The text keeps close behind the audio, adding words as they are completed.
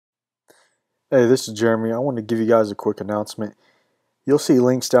Hey, this is Jeremy. I want to give you guys a quick announcement. You'll see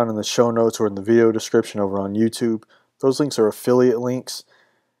links down in the show notes or in the video description over on YouTube. Those links are affiliate links.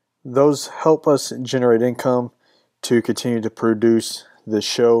 Those help us generate income to continue to produce this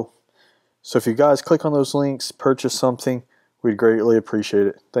show. So if you guys click on those links, purchase something, we'd greatly appreciate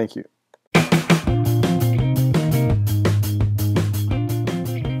it. Thank you.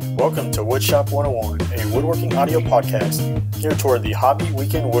 Welcome to Woodshop 101, a woodworking audio podcast geared toward the hobby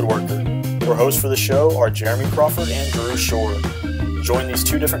weekend woodworker. Your hosts for the show are Jeremy Crawford and Drew Shore. Join these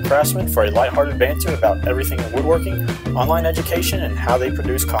two different craftsmen for a lighthearted banter about everything in woodworking, online education, and how they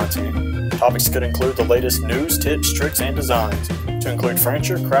produce content. Topics could include the latest news, tips, tricks, and designs, to include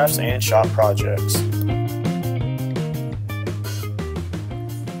furniture, crafts, and shop projects.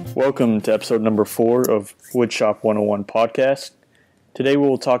 Welcome to episode number 4 of Woodshop 101 podcast. Today we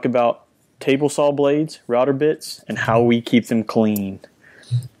will talk about table saw blades, router bits, and how we keep them clean.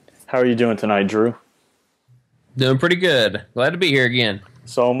 How are you doing tonight, Drew? Doing pretty good. Glad to be here again.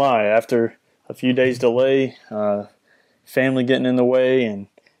 So am I. After a few days delay, family getting in the way, and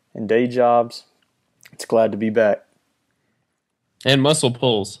day jobs, it's glad to be back. And muscle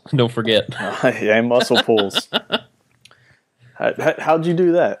pulls, don't forget. Yeah, and muscle pulls. How'd you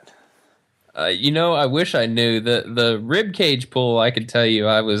do that? I wish I knew. The rib cage pull, I could tell you,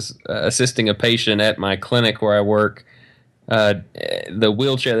 I was assisting a patient at my clinic where I work. The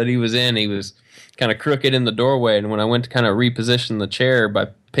wheelchair that he was in, he was kind of crooked in the doorway, and when I went to kind of reposition the chair by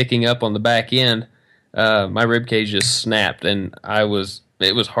picking up on the back end, my rib cage just snapped, and it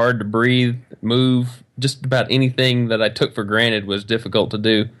was hard to breathe, move. Just about anything that I took for granted was difficult to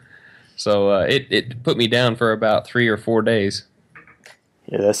do. So it put me down for about 3 or 4 days.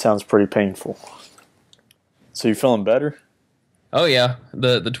 Yeah, that sounds pretty painful. So you feeling better? Oh yeah,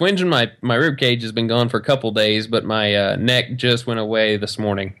 the twinge in my rib cage has been gone for a couple days, but my neck just went away this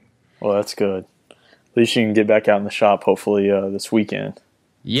morning. Well, that's good. At least you can get back out in the shop hopefully this weekend.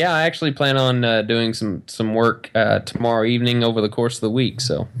 Yeah, I actually plan on doing some work tomorrow evening over the course of the week,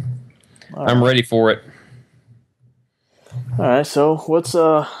 so I'm ready for it. All right, so what's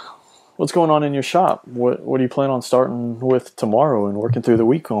going on in your shop? What do you plan on starting with tomorrow and working through the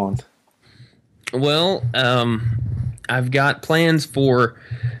week on? Well, I've got plans for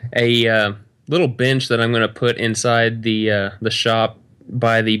a little bench that I'm going to put inside the shop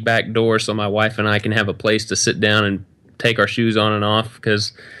by the back door, so my wife and I can have a place to sit down and take our shoes on and off,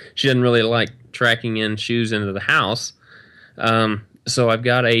 because she doesn't really like tracking in shoes into the house. So I've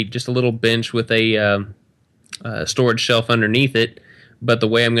got just a little bench with a storage shelf underneath it, but the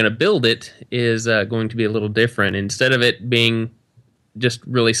way I'm going to build it is going to be a little different. Instead of it being just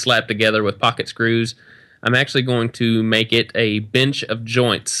really slapped together with pocket screws, I'm actually going to make it a bench of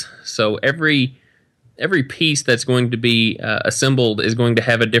joints. So every piece that's going to be assembled is going to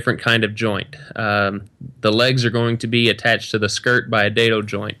have a different kind of joint. The legs are going to be attached to the skirt by a dado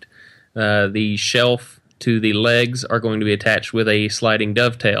joint. The shelf to the legs are going to be attached with a sliding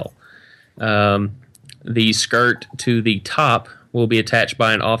dovetail. The skirt to the top will be attached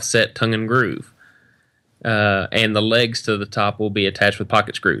by an offset tongue and groove. And the legs to the top will be attached with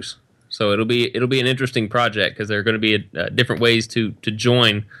pocket screws. So it'll be an interesting project, because there are going to be different ways to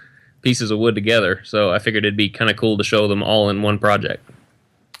join pieces of wood together. So I figured it'd be kind of cool to show them all in one project.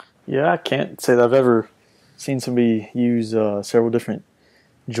 Yeah, I can't say that I've ever seen somebody use several different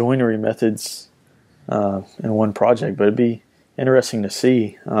joinery methods in one project, but it'd be interesting to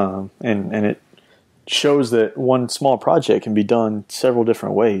see. And it shows that one small project can be done several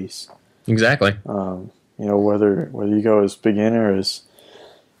different ways. Exactly. Whether you go as beginner as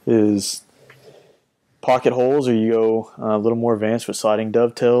pocket holes, or you go a little more advanced with sliding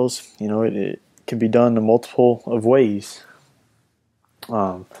dovetails. It can be done in multiple of ways.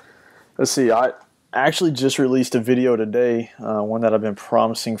 Let's see, I actually just released a video today, one that I've been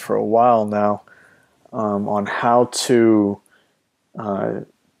promising for a while now, on how to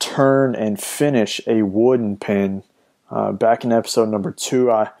turn and finish a wooden pin. Back in episode number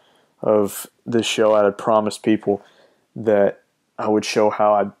 2 of this show, I had promised people that I would show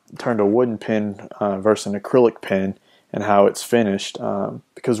how I turned a wooden pin versus an acrylic pin and how it's finished.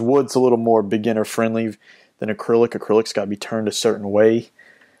 Because wood's a little more beginner friendly than acrylic. Acrylic's got to be turned a certain way.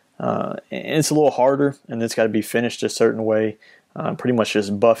 And it's a little harder, and it's got to be finished a certain way. Pretty much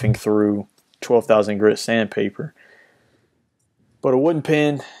just buffing through 12,000 grit sandpaper. But a wooden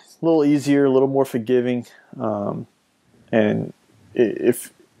pin, a little easier, a little more forgiving. And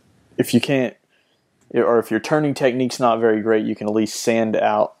if you can't, or if your turning technique's not very great, you can at least sand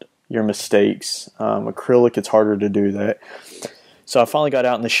out your mistakes. Acrylic, it's harder to do that. So I finally got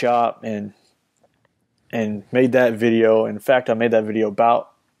out in the shop and made that video. In fact, I made that video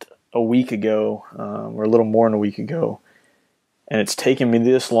about a week ago, or a little more than a week ago, and it's taken me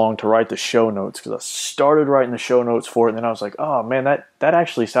this long to write the show notes because I started writing the show notes for it, and then I was like, oh man, that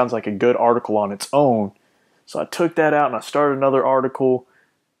actually sounds like a good article on its own. So I took that out and I started another article,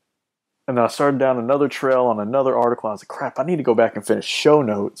 and then I started down another trail on another article. And I was like, crap, I need to go back and finish show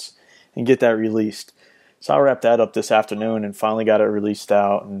notes and get that released. So I wrapped that up this afternoon and finally got it released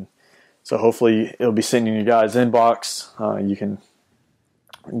out. And so hopefully it'll be sitting in your guys' inbox. You can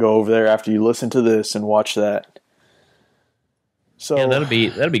go over there after you listen to this and watch that. So yeah,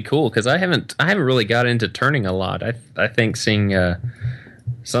 that'll be cool because I haven't really got into turning a lot. I think seeing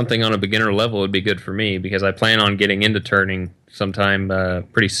something on a beginner level would be good for me because I plan on getting into turning sometime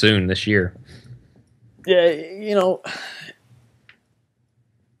pretty soon this year. Yeah,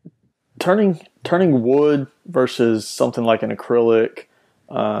 turning wood versus something like an acrylic,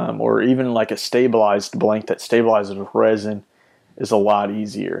 or even like a stabilized blank that stabilizes with resin is a lot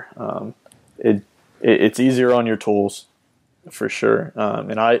easier. It's easier on your tools for sure.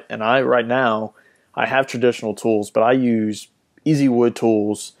 And I right now I have traditional tools, but I use easy wood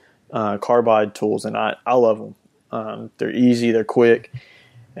tools, carbide tools, and I love them. They're easy, they're quick,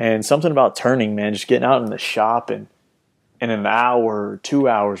 and something about turning, man, just getting out in the shop and in an hour, or 2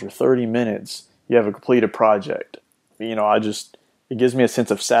 hours, or 30 minutes, you have a completed project. It gives me a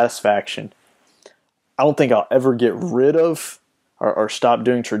sense of satisfaction. I don't think I'll ever get rid of or stop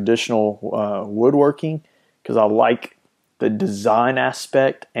doing traditional woodworking because I like the design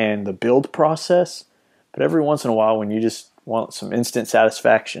aspect and the build process. But every once in a while, when you just want some instant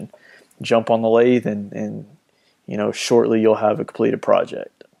satisfaction, jump on the lathe and shortly you'll have a completed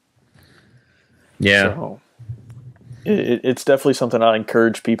project. Yeah. So it's definitely something I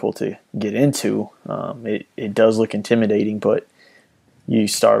encourage people to get into. It does look intimidating, but you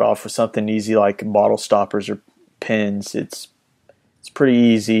start off with something easy like bottle stoppers or pins. It's pretty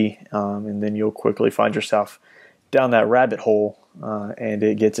easy, and then you'll quickly find yourself down that rabbit hole, and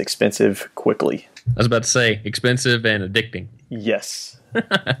it gets expensive quickly. I was about to say expensive and addicting. Yes.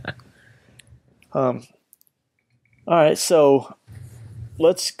 All right, so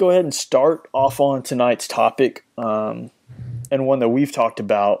let's go ahead and start off on tonight's topic, and one that we've talked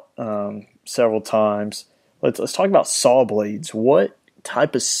about several times. Let's talk about saw blades. What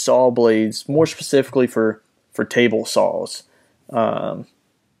type of saw blades, more specifically for table saws,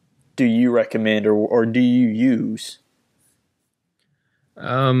 do you recommend or do you use?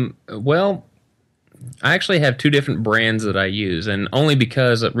 Well, I actually have two different brands that I use, and only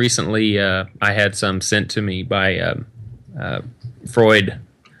because recently I had some sent to me by Freud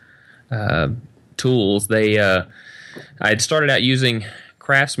Tools. I had started out using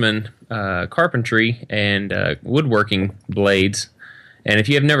Craftsman carpentry and woodworking blades, and if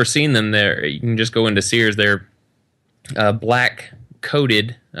you have never seen them, you can just go into Sears. They're black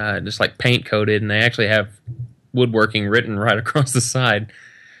coated, just like paint coated, and they actually have woodworking written right across the side.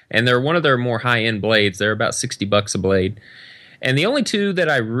 And they're one of their more high-end blades. They're about $60 a blade. And the only two that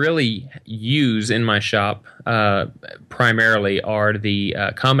I really use in my shop primarily are the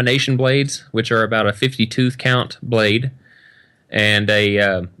combination blades, which are about a 50-tooth count blade, and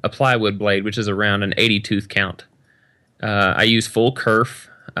a plywood blade, which is around an 80-tooth count. I use full kerf.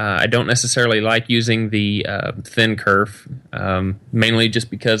 I don't necessarily like using the thin kerf, mainly just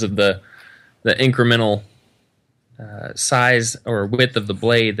because of the incremental size or width of the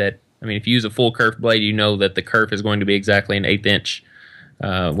blade. If you use a full kerf blade, you know that the kerf is going to be exactly an 1/8 inch.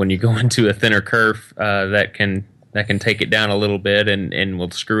 When you go into a thinner kerf, that can take it down a little bit and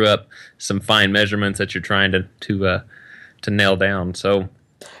will screw up some fine measurements that you're trying to nail down. So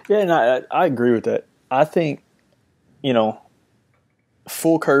yeah, and I agree with that. I think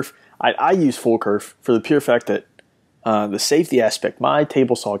full kerf. I use full kerf for the pure fact that the safety aspect. My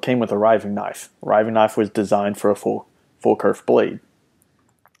table saw came with a riving knife. Riving knife was designed for a full kerf blade.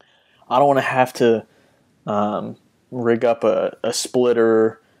 I don't want to have to rig up a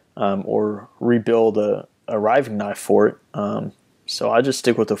splitter or rebuild a riving knife for it. So I just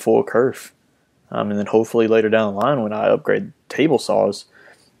stick with the full kerf. And then hopefully later down the line when I upgrade table saws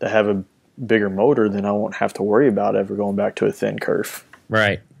that have a bigger motor, then I won't have to worry about ever going back to a thin kerf.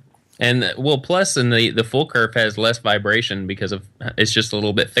 Right. And plus in the full kerf has less vibration because it's just a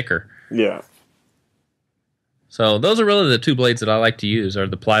little bit thicker. Yeah. So those are really the two blades that I like to use, are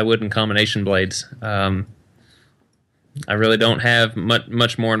the plywood and combination blades. I really don't have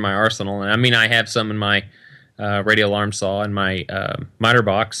much more in my arsenal. And I have some in my radial arm saw and my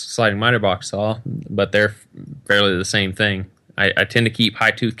sliding miter box saw, but they're fairly the same thing. I tend to keep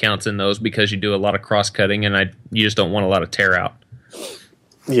high tooth counts in those because you do a lot of cross cutting and you just don't want a lot of tear out.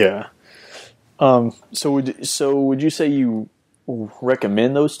 Yeah. So would you say you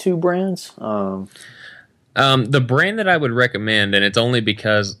recommend those two brands? The brand that I would recommend, and it's only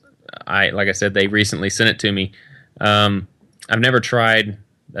because like I said, they recently sent it to me. I've never tried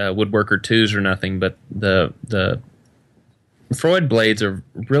Woodworker 2s or nothing, but the Freud blades are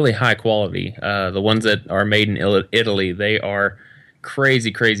really high quality. The ones that are made in Italy, they are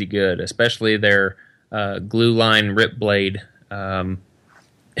crazy, crazy good, especially their glue line rip blade.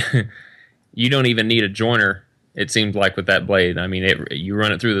 You don't even need a joiner, it seems like, with that blade. I mean, you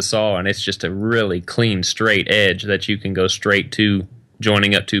run it through the saw, and it's just a really clean, straight edge that you can go straight to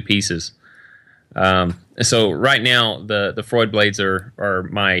joining up two pieces. So right now, the Freud blades are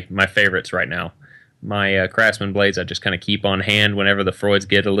my favorites right now. My Craftsman blades I just kind of keep on hand whenever the Freuds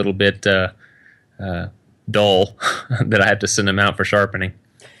get a little bit dull that I have to send them out for sharpening.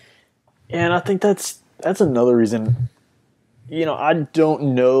 And I think that's another reason. I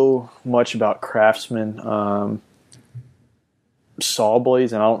don't know much about Craftsman saw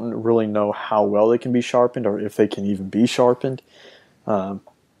blades, and I don't really know how well they can be sharpened or if they can even be sharpened.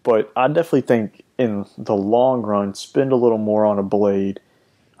 But I definitely think in the long run, spend a little more on a blade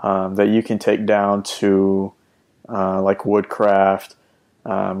that you can take down to like Woodcraft,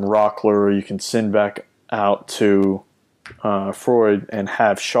 Rockler, or you can send back out to Freud and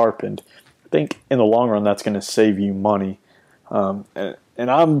have sharpened. I think in the long run, that's going to save you money. And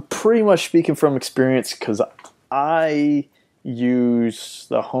I'm pretty much speaking from experience because I use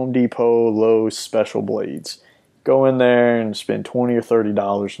the Home Depot Lowe's special blades. Go in there and spend $20 or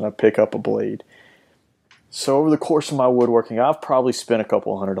 $30 and I pick up a blade. So over the course of my woodworking, I've probably spent a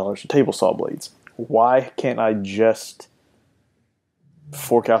couple $100 on table saw blades. Why can't I just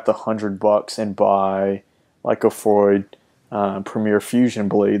fork out the $100 and buy like a Freud Premier Fusion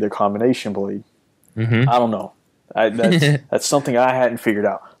blade, their combination blade? Mm-hmm. I don't know. That's something I hadn't figured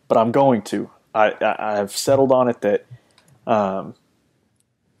out, but I'm going to. I have settled on it that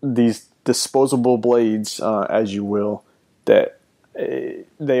these disposable blades, as you will, that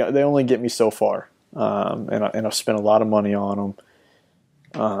they only get me so far, and I've spent a lot of money on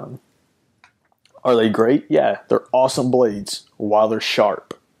them. Are they great? Yeah, they're awesome blades while they're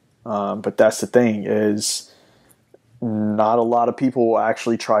sharp. But that's the thing is, not a lot of people will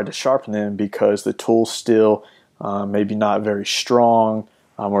actually try to sharpen them because the tool's still maybe not very strong,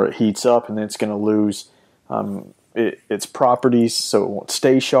 or it heats up and then it's going to lose its properties, so it won't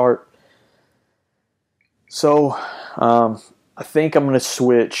stay sharp. So I think I'm going to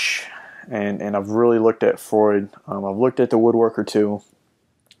switch, and I've really looked at Freud. I've looked at the Woodworker 2,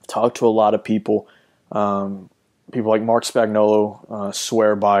 talked to a lot of people. People like Mark Spagnolo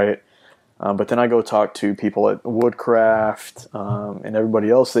swear by it. But then I go talk to people at Woodcraft and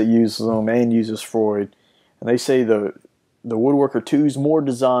everybody else that uses them and uses Freud. And they say the Woodworker 2 is more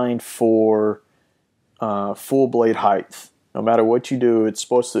designed for full blade height. No matter what you do, it's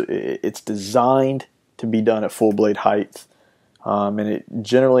designed to be done at full blade height. And it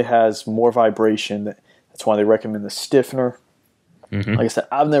generally has more vibration. That's why they recommend the stiffener. Mm-hmm. Like I said,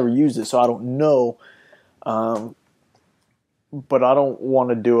 I've never used it, so I don't know. But I don't want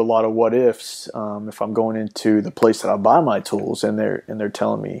to do a lot of what ifs if I'm going into the place that I buy my tools and they're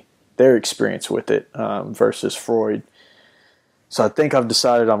telling me their experience with it versus Freud. So I think I've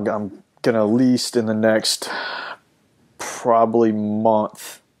decided I'm going to, at least in the next probably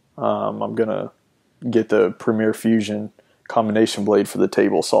month, I'm going to get the Premier Fusion combination blade for the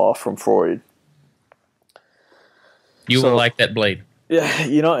table saw from Freud. You will like that blade. Yeah,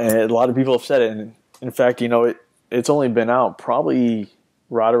 and a lot of people have said it. And in fact, it's only been out probably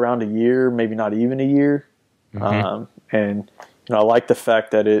right around a year, maybe not even a year. Mm-hmm. And I like the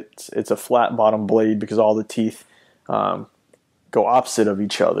fact that it's a flat bottom blade because all the teeth go opposite of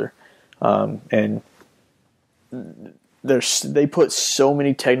each other. And they put so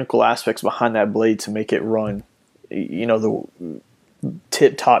many technical aspects behind that blade to make it run, the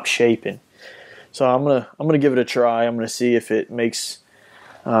tip top shaping. So I'm gonna give it a try. I'm gonna see if it makes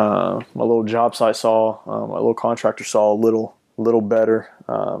my little job site saw, my little contractor saw a little better.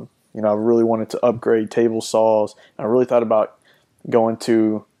 I really wanted to upgrade table saws. I really thought about going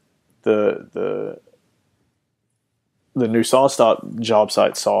to the new SawStop job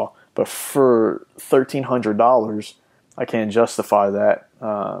site saw, but for $1,300, I can't justify that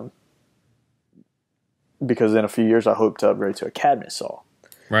because in a few years I hope to upgrade to a cabinet saw.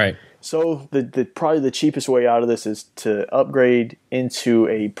 Right. So probably the cheapest way out of this is to upgrade into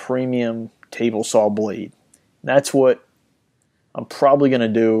a premium table saw blade. That's what I'm probably going to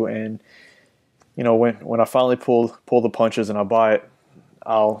do. And when I finally pull the punches and I buy it,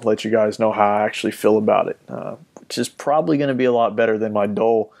 I'll let you guys know how I actually feel about it, which is probably going to be a lot better than my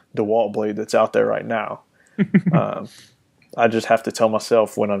dull DeWalt blade that's out there right now. I just have to tell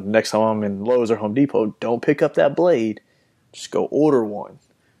myself when next time I'm in Lowe's or Home Depot, don't pick up that blade. Just go order one.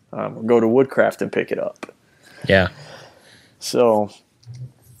 Or go to Woodcraft and pick it up. Yeah. So,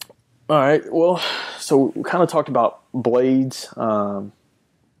 all right. Well, so we kind of talked about blades. Do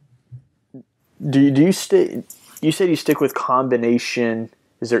you stick? You said you stick with combination.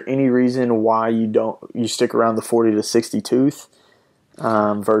 Is there any reason why you stick around the 40 to 60 tooth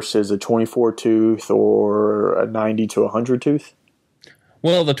versus a 24 tooth or a 90 to 100 tooth?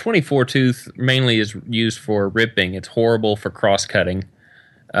 Well, the 24 tooth mainly is used for ripping. It's horrible for cross cutting.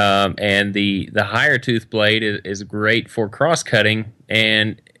 And the higher tooth blade is great for cross cutting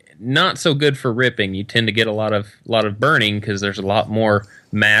and not so good for ripping. You tend to get a lot of burning because there's a lot more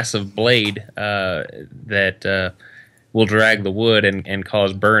mass of blade that will drag the wood and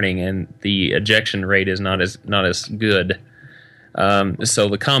cause burning, and the ejection rate is not as good. So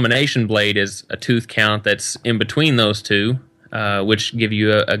the combination blade is a tooth count that's in between those two, which give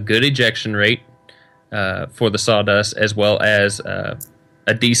you a good ejection rate for the sawdust, as well as a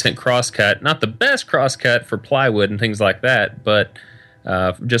decent crosscut. Not the best crosscut for plywood and things like that, but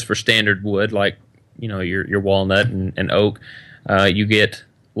just for standard wood like your walnut and oak, you get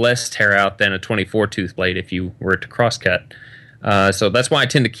less tear out than a 24 tooth blade if you were to crosscut. So that's why I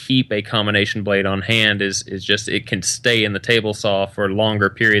tend to keep a combination blade on hand. Is just it can stay in the table saw for longer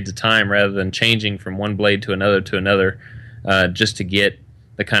periods of time rather than changing from one blade to another, just to get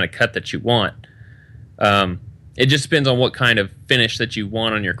the kind of cut that you want. It just depends on what kind of finish that you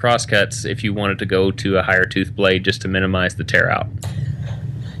want on your crosscuts. If you wanted to go to a higher tooth blade just to minimize the tear out.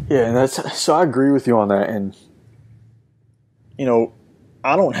 Yeah, and so I agree with you on that. And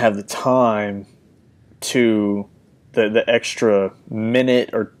I don't have the time to the extra minute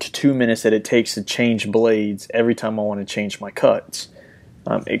or 2 minutes that it takes to change blades every time I want to change my cuts.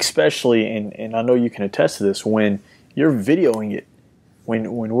 Especially, and I know you can attest to this, when you're videoing it.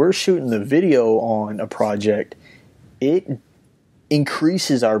 When we're shooting the video on a project, it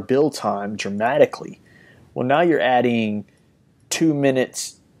increases our build time dramatically. Well, now you're adding 2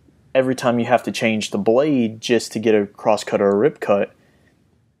 minutes every time you have to change the blade just to get a cross cut or a rip cut.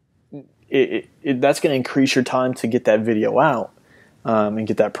 That's going to increase your time to get that video out and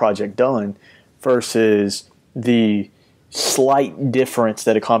get that project done, versus the slight difference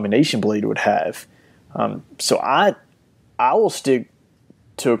that a combination blade would have. So I will stick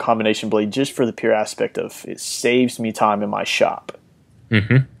to a combination blade just for the pure aspect of it saves me time in my shop.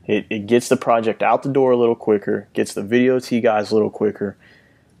 Mm-hmm. It gets the project out the door a little quicker, gets the video to you guys a little quicker,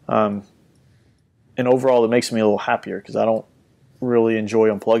 and overall it makes me a little happier because I don't really enjoy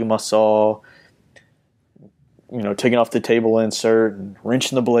unplugging my saw, taking off the table insert and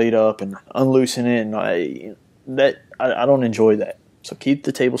wrenching the blade up and unloosening it, and I don't enjoy that. So keep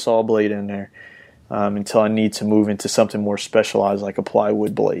the table saw blade in there until I need to move into something more specialized like a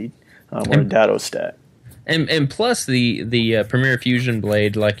plywood blade or a dado stat. And plus the Premier Fusion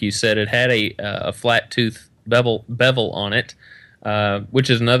blade, like you said, it had a flat tooth bevel on it, which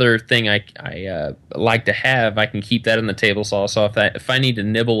is another thing I like to have. I can keep that in the table saw. So if I need to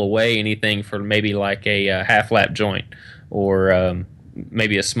nibble away anything for maybe like a half lap joint or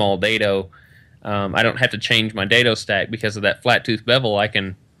maybe a small dado, I don't have to change my dado stack because of that flat tooth bevel. I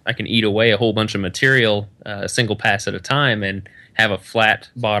can eat away a whole bunch of material single pass at a time and have a flat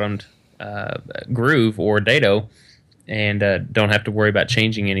bottomed groove or dado, and don't have to worry about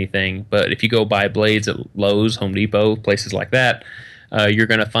changing anything. But if you go buy blades at Lowe's, Home Depot, places like that, you're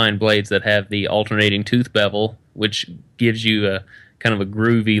going to find blades that have the alternating tooth bevel, which gives you a kind of a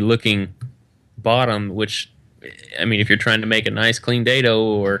groovy looking bottom, which, I mean, if you're trying to make a nice clean dado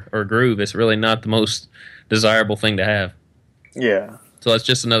or groove, it's really not the most desirable thing to have. Yeah. So it's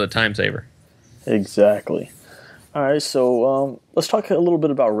just another time saver. Exactly. All right, so let's talk a little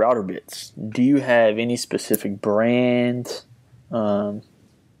bit about router bits. Do you have any specific brand or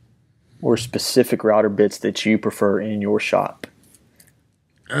specific router bits that you prefer in your shop?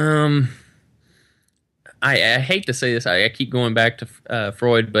 I hate to say this. I keep going back to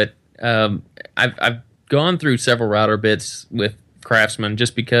Freud, but I've gone through several router bits with Craftsman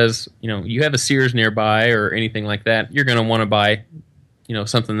just because you have a Sears nearby or anything like that. You're going to want to buy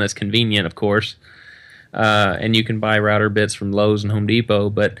something that's convenient, of course. And you can buy router bits from Lowe's and Home Depot,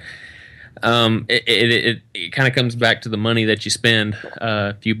 but it kind of comes back to the money that you spend.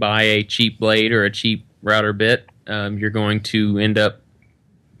 If you buy a cheap blade or a cheap router bit, you're going to end up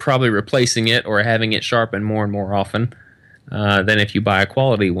probably replacing it or having it sharpened more and more often than if you buy a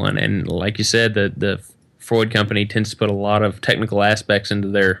quality one. And like you said, the Freud company tends to put a lot of technical aspects into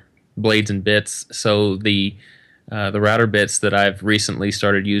their blades and bits, so the router bits that I've recently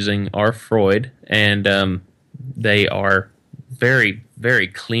started using are Freud, and they are very, very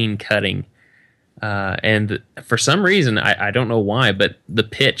clean cutting. And for some reason, I don't know why, but the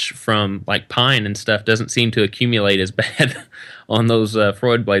pitch from like pine and stuff doesn't seem to accumulate as bad on those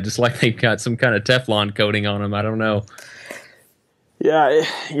Freud blades. It's like they've got some kind of Teflon coating on them. I don't know. Yeah,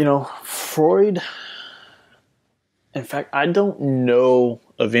 Freud. In fact, I don't know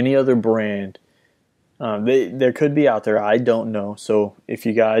of any other brand. There could be out there. I don't know. So if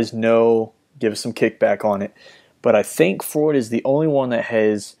you guys know, give us some kickback on it. But I think Freud is the only one that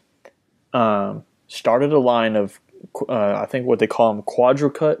has started a line of, I think what they call them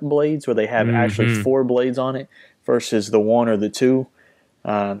quadricut blades, where they have actually 4 blades on it versus the 1 or the 2.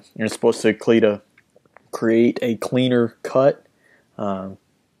 You're supposed to create a cleaner cut. They're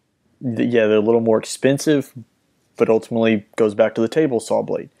a little more expensive, but ultimately goes back to the table saw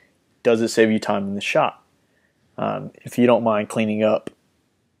blade. Does it save you time in the shop? If you don't mind cleaning up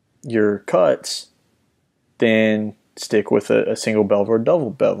your cuts, then stick with a single bevel or double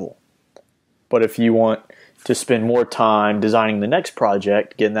bevel. But if you want to spend more time designing the next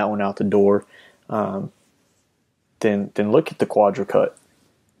project, getting that one out the door, then look at the quadricut.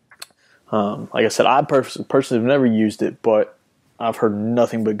 Like I said, I personally have never used it, but I've heard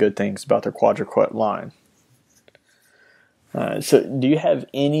nothing but good things about their quadricut line. So do you have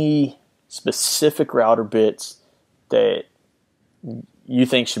any specific router bits that you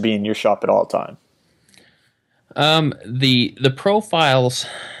think should be in your shop at all time? The profiles,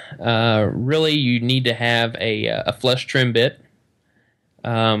 really you need to have a flush trim bit.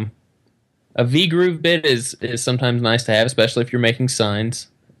 A V-groove bit is sometimes nice to have, especially if you're making signs.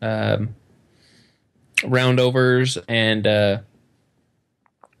 Roundovers and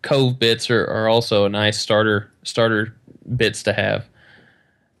cove bits are also a nice starter bits to have.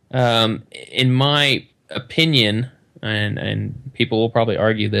 In my opinion, and people will probably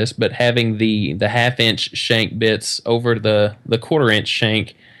argue this, but having the half-inch shank bits over the quarter-inch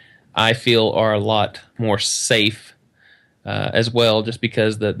shank, I feel are a lot more safe as well, just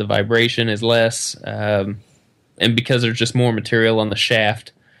because the vibration is less, and because there's just more material on the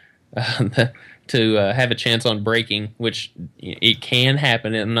shaft to have a chance on breaking, which it can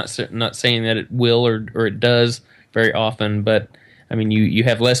happen. I'm not saying that it will or it does very often, but I mean you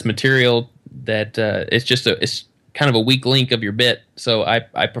have less material that it's kind of a weak link of your bit. So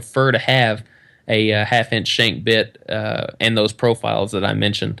I prefer to have a half-inch shank bit and those profiles that I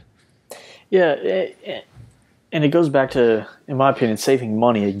mentioned. Yeah, and it goes back to, in my opinion, saving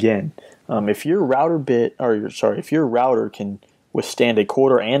money again. If your router if your router can withstand a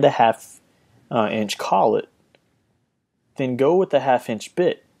quarter and a half-inch collet, then go with the half-inch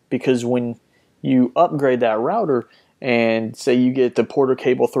bit, because when you upgrade that router and say you get the Porter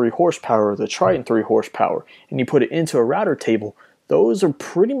Cable 3 horsepower or the Triton 3 horsepower and you put it into a router table, those are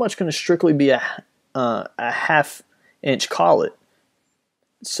pretty much going to strictly be a half-inch collet.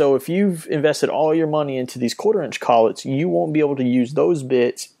 So if you've invested all your money into these quarter-inch collets, you won't be able to use those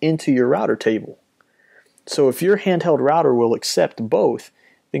bits into your router table. So if your handheld router will accept both,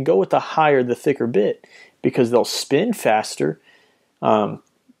 then go with the thicker bit, because they'll spin faster, they'll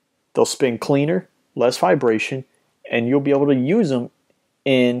spin cleaner, less vibration, and you'll be able to use them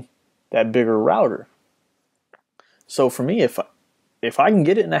in that bigger router. So for me, if I can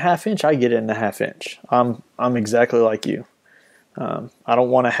get it in a half-inch, I get it in a half-inch. I'm exactly like you. I don't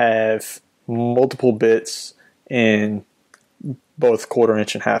want to have multiple bits in both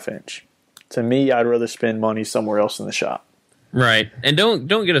quarter-inch and half-inch. To me, I'd rather spend money somewhere else in the shop. Right. And don't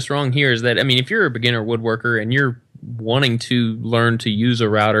get us wrong here, is that, I mean, if you're a beginner woodworker and you're wanting to learn to use a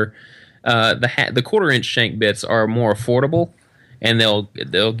router, the quarter-inch shank bits are more affordable, and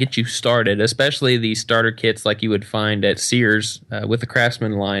they'll get you started, especially the starter kits like you would find at Sears with the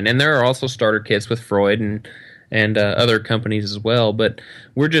Craftsman line. And there are also starter kits with Freud and other companies as well. But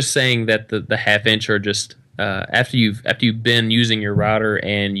we're just saying that the half-inch are just after you've been using your router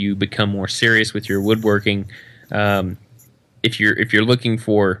and you become more serious with your woodworking. If you're looking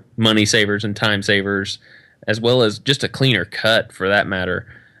for money savers and time savers, as well as just a cleaner cut for that matter,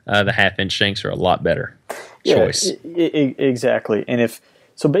 the half-inch shanks are a lot better choice. Exactly. And if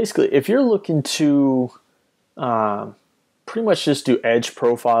you're looking to pretty much just do edge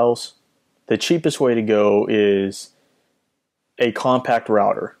profiles, the cheapest way to go is a compact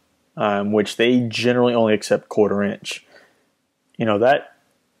router, which they generally only accept quarter-inch.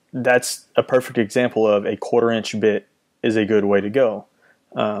 That's a perfect example of a quarter-inch bit is a good way to go.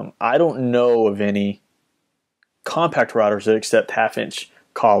 I don't know of any compact routers that accept half-inch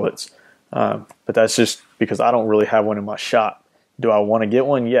collets, but that's just because I don't really have one in my shop. Do I want to get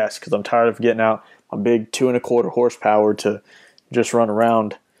one? Yes, because I'm tired of getting out my big 2 1/4 horsepower to just run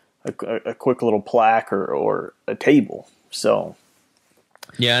around a quick little plaque or a table. So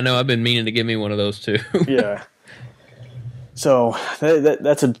Yeah, I know. I've been meaning to give me one of those too. yeah. So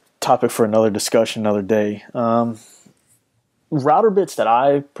that's a topic for another discussion, another day. Router bits that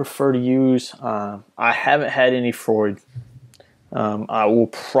I prefer to use, I haven't had any Freud. I will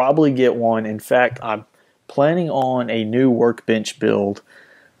probably get one. In fact, I'm planning on a new workbench build.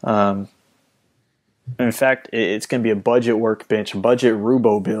 In fact, it's going to be a budget workbench, budget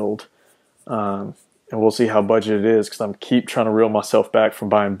Rubo build. And we'll see how budget it is because I'm keep trying to reel myself back from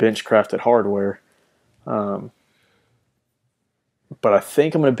buying bench crafted hardware. But I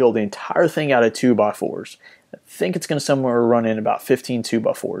think I'm going to build the entire thing out of 2x4s. I think it's going to somewhere run in about 15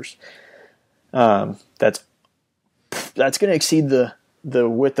 2x4s. That's going to exceed the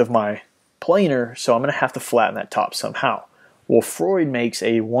width of my planer, so I'm going to have to flatten that top somehow. Well, Freud makes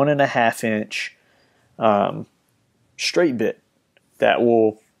a 1.5 inch straight bit that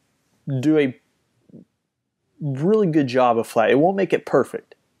will do a really good job of flat. It won't make it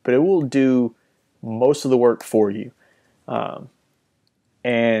perfect, but it will do most of the work for you.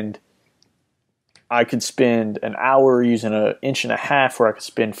 And I could spend an hour using 1.5 inches, where I could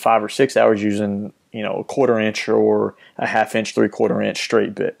spend 5 or 6 hours using, a 1/4 inch or a 1/2 inch, 3/4 inch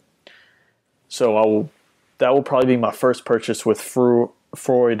straight bit. So that will probably be my first purchase with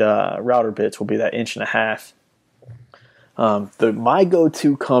Freud router bits. Will be that 1.5 inch. My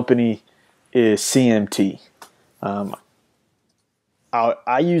go-to company is CMT.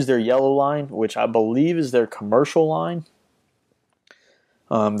 I use their yellow line, which I believe is their commercial line.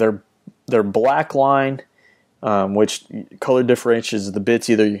 Their black line, which color differentiates the bits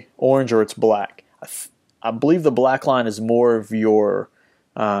either orange or it's black. I believe the black line is more of your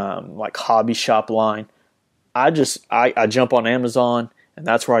like hobby shop line. I jump on Amazon, and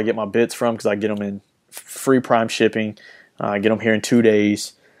that's where I get my bits from because I get them in free Prime shipping. I get them here in 2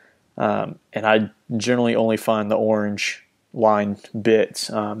 days, and I generally only find the orange line bits.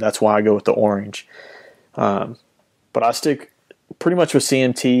 That's why I go with the orange. But I stick pretty much with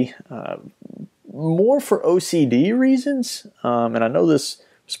CMT, more for OCD reasons. And I know this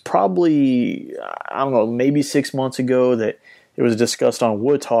was probably, I don't know, maybe 6 months ago that it was discussed on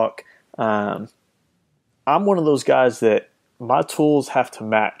Wood Talk. I'm one of those guys that my tools have to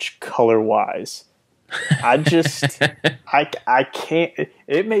match color-wise. I can't,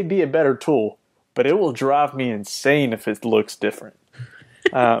 it may be a better tool, but it will drive me insane if it looks different.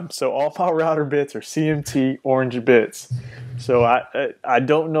 So all my router bits are CMT orange bits. So I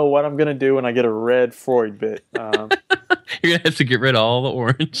don't know what I'm going to do when I get a red Freud bit. You're going to have to get rid of all the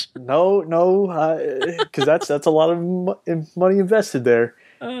orange. No, because that's a lot of money invested there.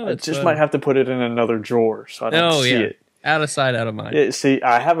 Oh, I just might have to put it in another drawer so I don't see it. Out of sight, out of mind. Yeah, see,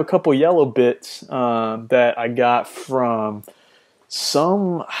 I have a couple yellow bits that I got from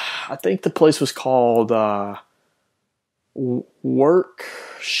I think the place was called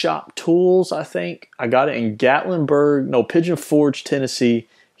Workshop Tools, I think. I got it in Pigeon Forge, Tennessee.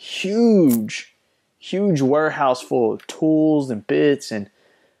 Huge warehouse full of tools and bits, and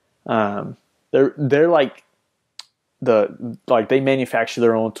they're like they manufacture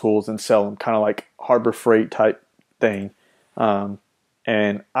their own tools and sell them, kind of like Harbor Freight type thing. And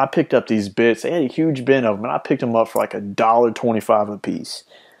I picked up these bits. They had a huge bin of them, and I picked them up for like $1.25 a piece.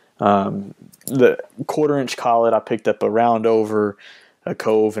 The 1/4 inch collet, I picked up a round over, a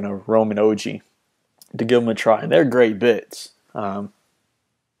Cove, and a Roman OG to give them a try. And they're great bits.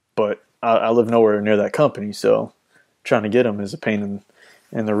 But I live nowhere near that company, so trying to get them is a pain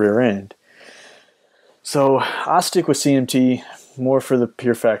in the rear end. So I stick with CMT more for the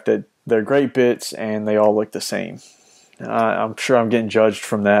pure fact that they're great bits and they all look the same. I'm sure I'm getting judged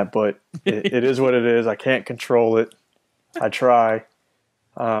from that, but it is what it is. I can't control it. I try.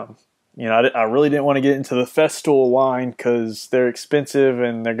 I really didn't want to get into the Festool line because they're expensive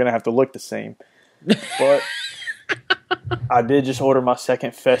and they're going to have to look the same. But I did just order my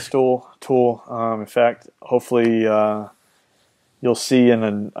second Festool tool. In fact, hopefully you'll see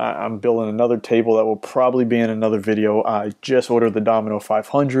I'm building another table that will probably be in another video. I just ordered the Domino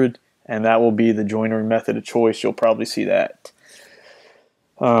 500, and that will be the joinery method of choice. You'll probably see that.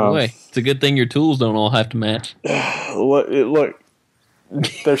 Boy, it's a good thing your tools don't all have to match. Look,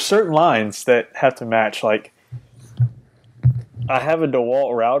 there's certain lines that have to match. Like, I have a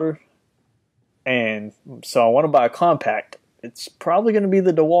DeWalt router, and so I want to buy a compact. It's probably going to be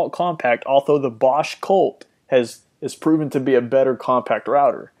the DeWalt compact, although the Bosch Colt is proven to be a better compact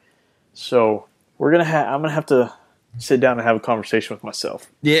router. So I'm gonna have to sit down and have a conversation with myself.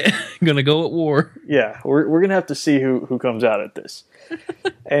 Yeah, gonna go at war. Yeah, we're gonna have to see who comes out at this.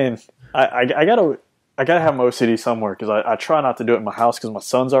 And I gotta have my OCD somewhere because I try not to do it in my house because my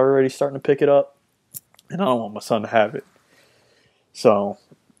son's already starting to pick it up, and I don't want my son to have it. So, all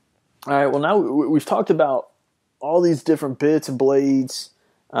right. Well, now we've talked about all these different bits and blades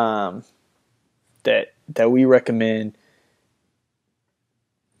that we recommend.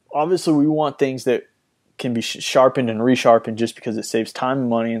 Obviously, we want things that can be sharpened and resharpened just because it saves time and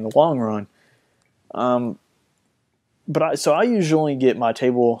money in the long run. But I usually get my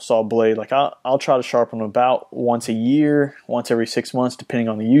table saw blade. Like I'll try to sharpen them about once a year, once every 6 months, depending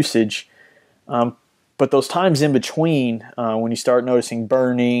on the usage. But those times in between, when you start noticing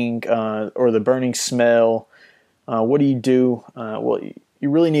burning or the burning smell, what do you do? Well, you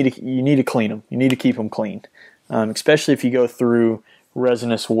really need to clean them. You need to keep them clean, especially if you go through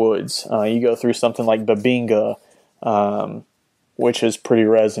resinous woods. You go through something like babinga, which is pretty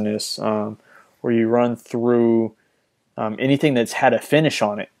resinous, or you run through anything that's had a finish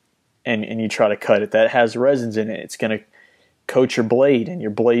on it, and you try to cut it that has resins in it. It's going to coat your blade, and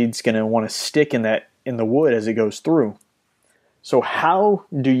your blade's going to want to stick in the wood as it goes through. So how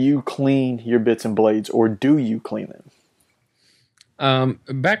do you clean your bits and blades, or do you clean them?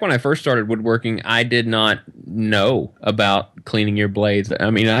 Back when I first started woodworking, I did not know about cleaning your blades.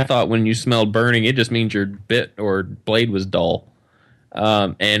 I mean, I thought when you smelled burning, it just means your bit or blade was dull.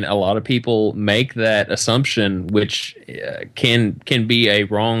 And a lot of people make that assumption, which can be a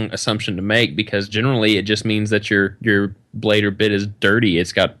wrong assumption to make, because generally it just means that your blade or bit is dirty.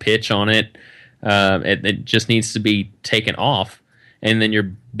 It's got pitch on it. It just needs to be taken off, and then your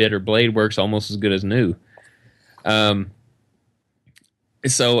bit or blade works almost as good as new.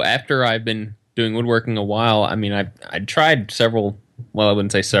 So after I've been doing woodworking a while, I mean, I tried several. Well, I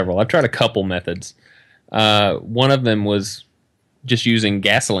wouldn't say several. I've tried a couple methods. One of them was just using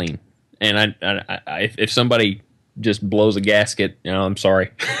gasoline, and if somebody just blows a gasket, I'm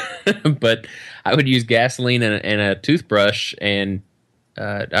sorry, but I would use gasoline and a toothbrush, and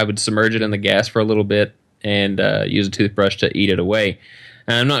I would submerge it in the gas for a little bit and use a toothbrush to eat it away.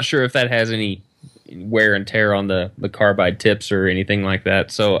 And I'm not sure if that has any wear and tear on the carbide tips or anything like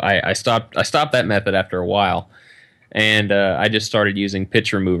that. So I stopped that method after a while, and I just started using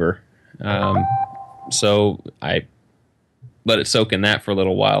pitch remover. So I let it soak in that for a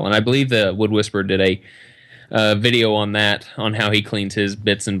little while, and I believe the Wood Whisperer did a video on that, on how he cleans his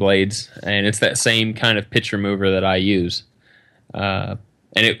bits and blades, and it's that same kind of pitch remover that I use, and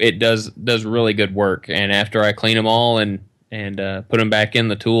it does really good work. And after I clean them all and put them back in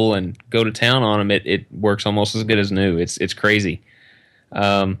the tool and go to town on them, it works almost as good as new. It's crazy.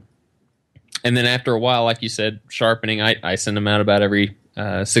 And then after a while, like you said, sharpening, I send them out about every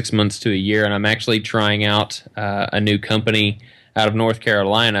 6 months to a year, and I'm actually trying out a new company out of North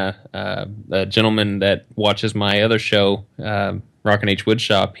Carolina. A gentleman that watches my other show, Rockin' H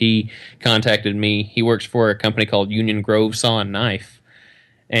Woodshop, he contacted me. He works for a company called Union Grove Saw and Knife,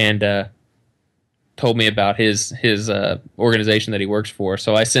 and told me about his organization that he works for.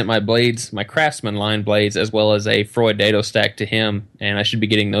 So I sent my blades, my Craftsman line blades, as well as a Freud dado stack to him, and I should be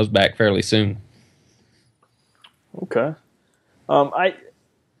getting those back fairly soon. Okay.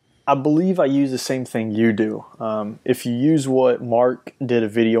 I believe I use the same thing you do. If you use what Mark did a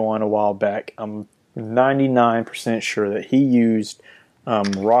video on a while back, I'm 99% sure that he used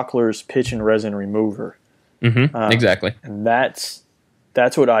Rockler's pitch and resin remover. Mm-hmm, exactly. And that's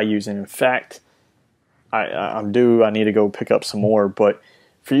what I use. And in fact, I'm due. I need to go pick up some more. But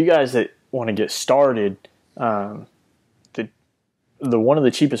for you guys that want to get started, the one of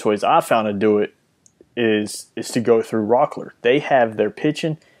the cheapest ways I found to do it is to go through Rockler. They have their pitch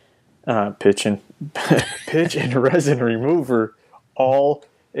and resin remover all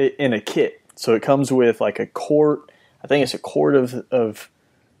in a kit. So it comes with like a quart. I think it's a quart of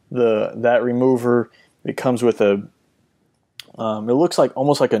that remover. It comes with it looks like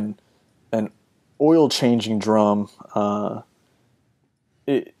almost like an oil changing drum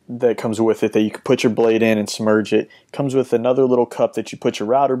that comes with it, that you can put your blade in and submerge it. It comes with another little cup that you put your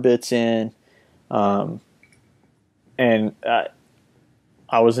router bits in. And I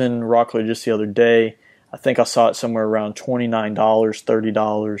was in Rockler just the other day. I think I saw it somewhere around $29,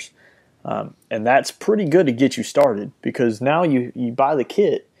 $30. And that's pretty good to get you started, because now you buy the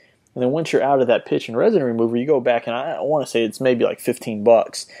kit, and then once you're out of that pitch and resin remover, you go back, and I want to say it's maybe like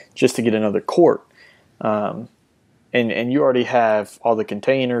 $15 just to get another quart. And you already have all the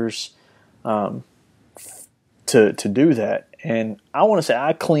containers to do that. And I want to say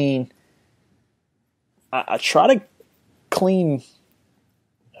I try to clean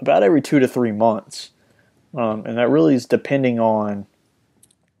about every 2 to 3 months. And that really is depending on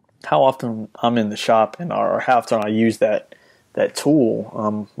how often I'm in the shop or how often I use that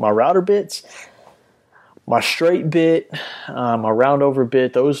tool. My router bits, My straight bit, my round over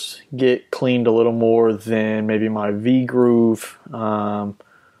bit, those get cleaned a little more than maybe my V groove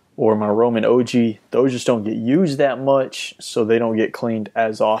or my Roman OG. Those just don't get used that much, so they don't get cleaned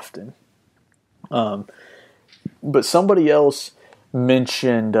as often. But somebody else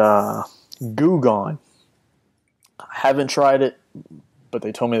mentioned Goo Gone. I haven't tried it, but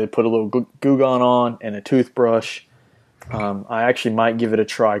they told me they put a little Goo Gone on and a toothbrush. I actually might give it a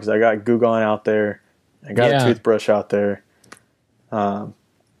try because I got Goo Gone out there. I got a toothbrush out there. And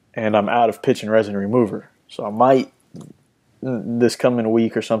I'm out of pitch and resin remover. So I might, this coming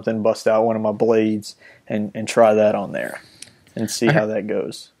week or something, bust out one of my blades and try that on there and see how that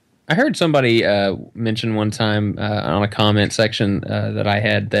goes. I heard somebody mention one time on a comment section that I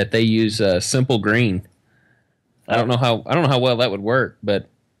had that they use Simple Green. I don't know how well that would work, but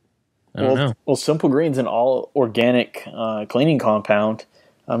I don't know. Well, Simple Green's an all organic cleaning compound.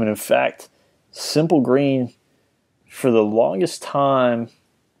 I mean, in fact, Simple Green, for the longest time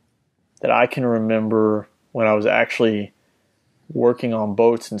that I can remember when I was actually working on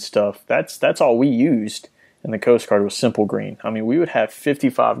boats and stuff, that's all we used in the Coast Guard was Simple Green. I mean, we would have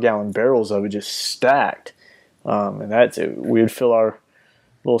 55-gallon barrels of it just stacked, and that's it. We would fill our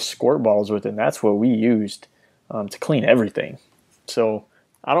little squirt bottles with it, and that's what we used to clean everything. So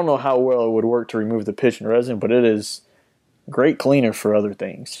I don't know how well it would work to remove the pitch and resin, but it is a great cleaner for other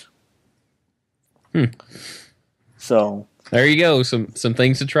things. So there you go. Some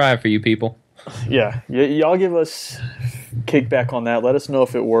things to try for you people. Yeah, y'all give us kickback on that. Let us know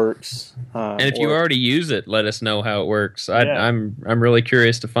if it works. And if you already use it, let us know how it works. I'm really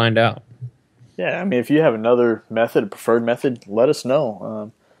curious to find out. Yeah, I mean, if you have another method, a preferred method, let us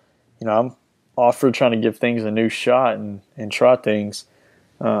know. I'm all for trying to give things a new shot and try things,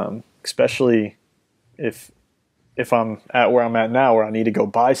 especially if I'm at where I'm at now, where I need to go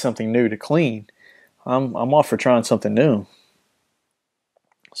buy something new to clean. I'm all for trying something new.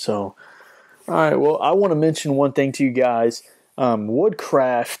 So, all right. Well, I want to mention one thing to you guys.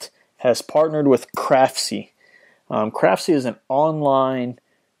 Woodcraft has partnered with Craftsy. Craftsy is an online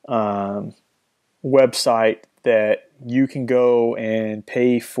website that you can go and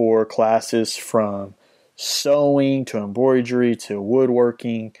pay for classes from sewing to embroidery to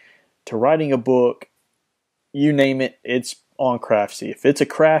woodworking to writing a book. You name it, it's on Craftsy. If it's a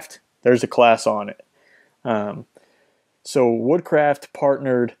craft, there's a class on it. So Woodcraft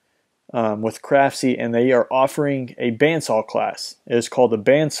partnered with Craftsy, and they are offering a bandsaw class. It is called the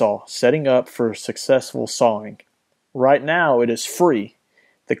Bandsaw, Setting Up for Successful Sawing. Right now, it is free.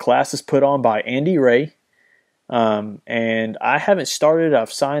 The class is put on by Andy Ray, and I haven't started.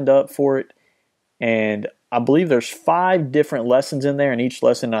 I've signed up for it, and I believe there's 5 different lessons in there, and each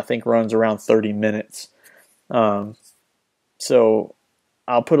lesson I think runs around 30 minutes. So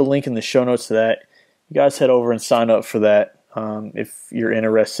I'll put a link in the show notes to that. You guys head over and sign up for that if you're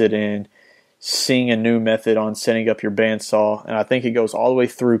interested in seeing a new method on setting up your bandsaw. And I think it goes all the way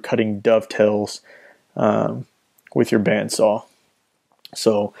through cutting dovetails with your bandsaw.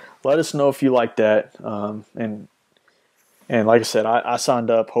 So let us know if you like that. And like I said, I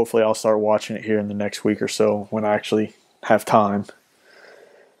signed up. Hopefully I'll start watching it here in the next week or so when I actually have time.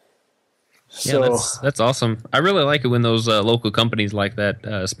 So, yeah, that's awesome. I really like it when those local companies like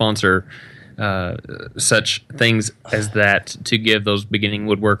that sponsor such things as that to give those beginning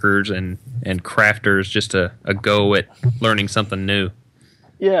woodworkers and crafters just a go at learning something new.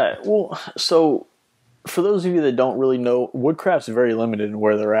 Yeah, well, so for those of you that don't really know, Woodcraft's very limited in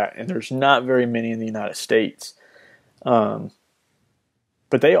where they're at, and there's not very many in the United States. But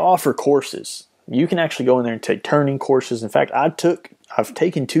they offer courses. You can actually go in there and take turning courses. In fact, I've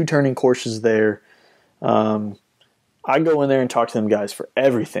taken 2 turning courses there. I go in there and talk to them guys for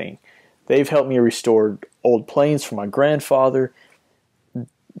everything. They've helped me restore old planes for my grandfather.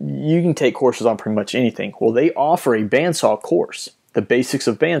 You can take courses on pretty much anything. Well, they offer a bandsaw course, the basics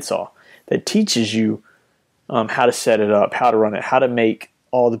of bandsaw, that teaches you how to set it up, how to run it, how to make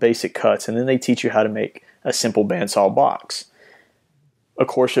all the basic cuts, and then they teach you how to make a simple bandsaw box. Of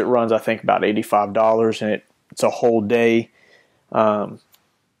course, it runs, I think, about $85, and it's a whole day. But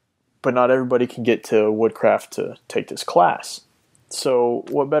not everybody can get to Woodcraft to take this class. So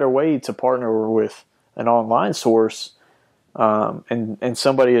what better way to partner with an online source and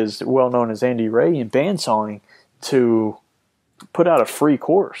somebody as well known as Andy Ray in bandsawing to put out a free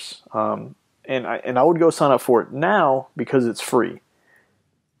course. And I would go sign up for it now because it's free.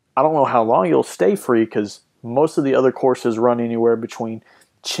 I don't know how long you'll stay free because most of the other courses run anywhere between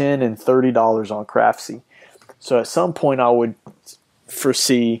 $10 and $30 on Craftsy. So at some point I would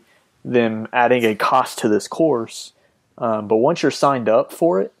foresee them adding a cost to this course. But once you're signed up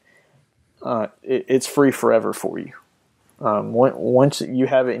for it, it's free forever for you. Once you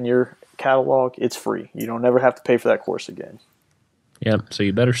have it in your catalog, it's free. You don't never have to pay for that course again. Yep. So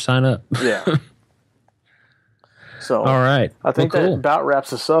you better sign up. Yeah. So all right. I think that about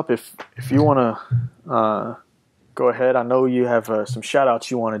wraps us up. If you want to go ahead, I know you have some shout outs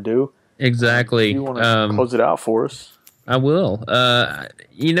you want to do. Exactly. If you want to close it out for us. I will.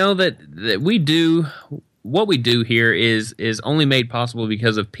 You know that we do what we do here is only made possible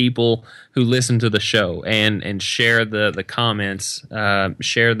because of people who listen to the show and share the comments,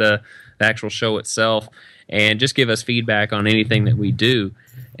 share the actual show itself, and just give us feedback on anything that we do.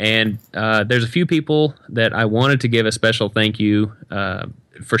 And there's a few people that I wanted to give a special thank you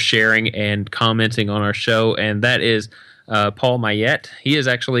for sharing and commenting on our show, and that is Paul Mayette. He is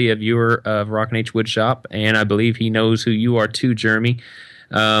actually a viewer of Rockin' H Woodshop, and I believe he knows who you are too, Jeremy.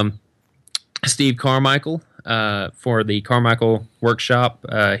 Steve Carmichael for the Carmichael Workshop.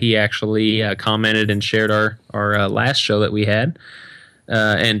 He actually commented and shared our last show that we had.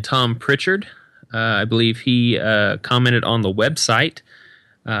 And Tom Pritchard, I believe he commented on the website.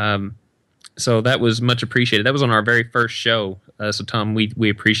 So that was much appreciated. That was on our very first show. So Tom, we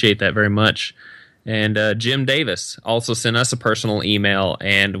appreciate that very much. And Jim Davis also sent us a personal email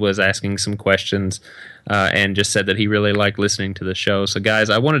and was asking some questions and just said that he really liked listening to the show. So guys,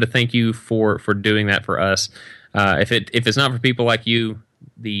 I wanted to thank you for doing that for us. If it's not for people like you,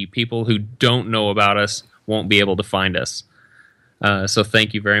 the people who don't know about us won't be able to find us. So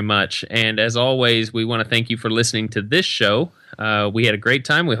thank you very much. And as always, we want to thank you for listening to this show. We had a great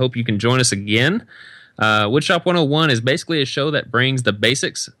time. We hope you can join us again. Woodshop 101 is basically a show that brings the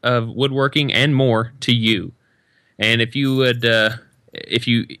basics of woodworking and more to you. And if you would, if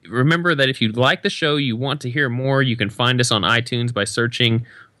you remember that if you like the show, you want to hear more, you can find us on iTunes by searching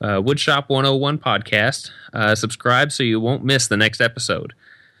Woodshop 101 Podcast. Subscribe so you won't miss the next episode.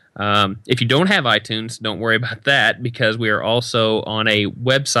 If you don't have iTunes, don't worry about that because we are also on a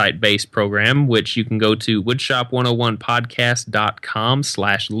website-based program, which you can go to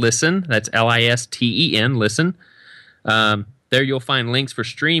woodshop101podcast.com/listen. That's LISTEN, listen. There you'll find links for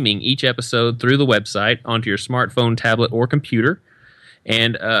streaming each episode through the website onto your smartphone, tablet, or computer.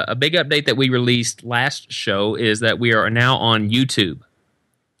 And a big update that we released last show is that we are now on YouTube.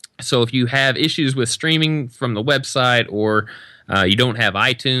 So if you have issues with streaming from the website or you don't have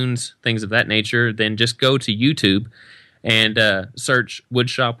iTunes, things of that nature, then just go to YouTube and search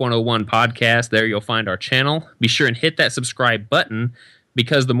Woodshop 101 Podcast. There you'll find our channel. Be sure and hit that subscribe button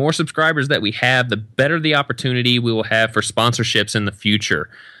because the more subscribers that we have, the better the opportunity we will have for sponsorships in the future.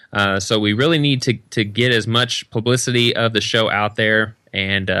 So we really need to get as much publicity of the show out there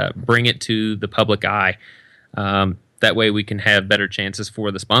and bring it to the public eye. That way we can have better chances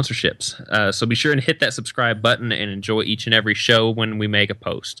for the sponsorships. So be sure and hit that subscribe button and enjoy each and every show when we make a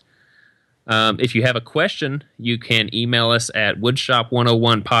post. If you have a question, you can email us at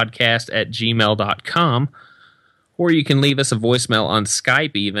woodshop101podcast@gmail.com, or you can leave us a voicemail on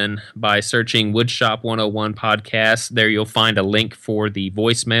Skype even by searching Woodshop 101 Podcast. There you'll find a link for the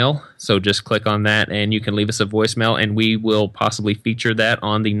voicemail. So just click on that and you can leave us a voicemail and we will possibly feature that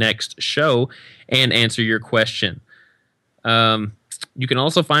on the next show and answer your question. You can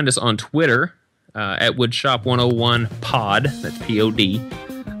also find us on Twitter at Woodshop 101 Pod, that's Pod,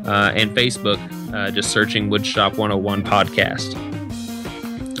 and Facebook, just searching Woodshop 101 Podcast.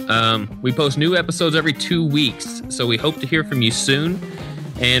 We post new episodes every 2 weeks, so we hope to hear from you soon.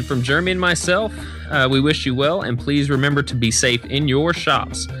 And from Jeremy and myself, we wish you well, and please remember to be safe in your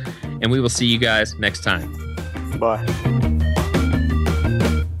shops. And we will see you guys next time. Bye.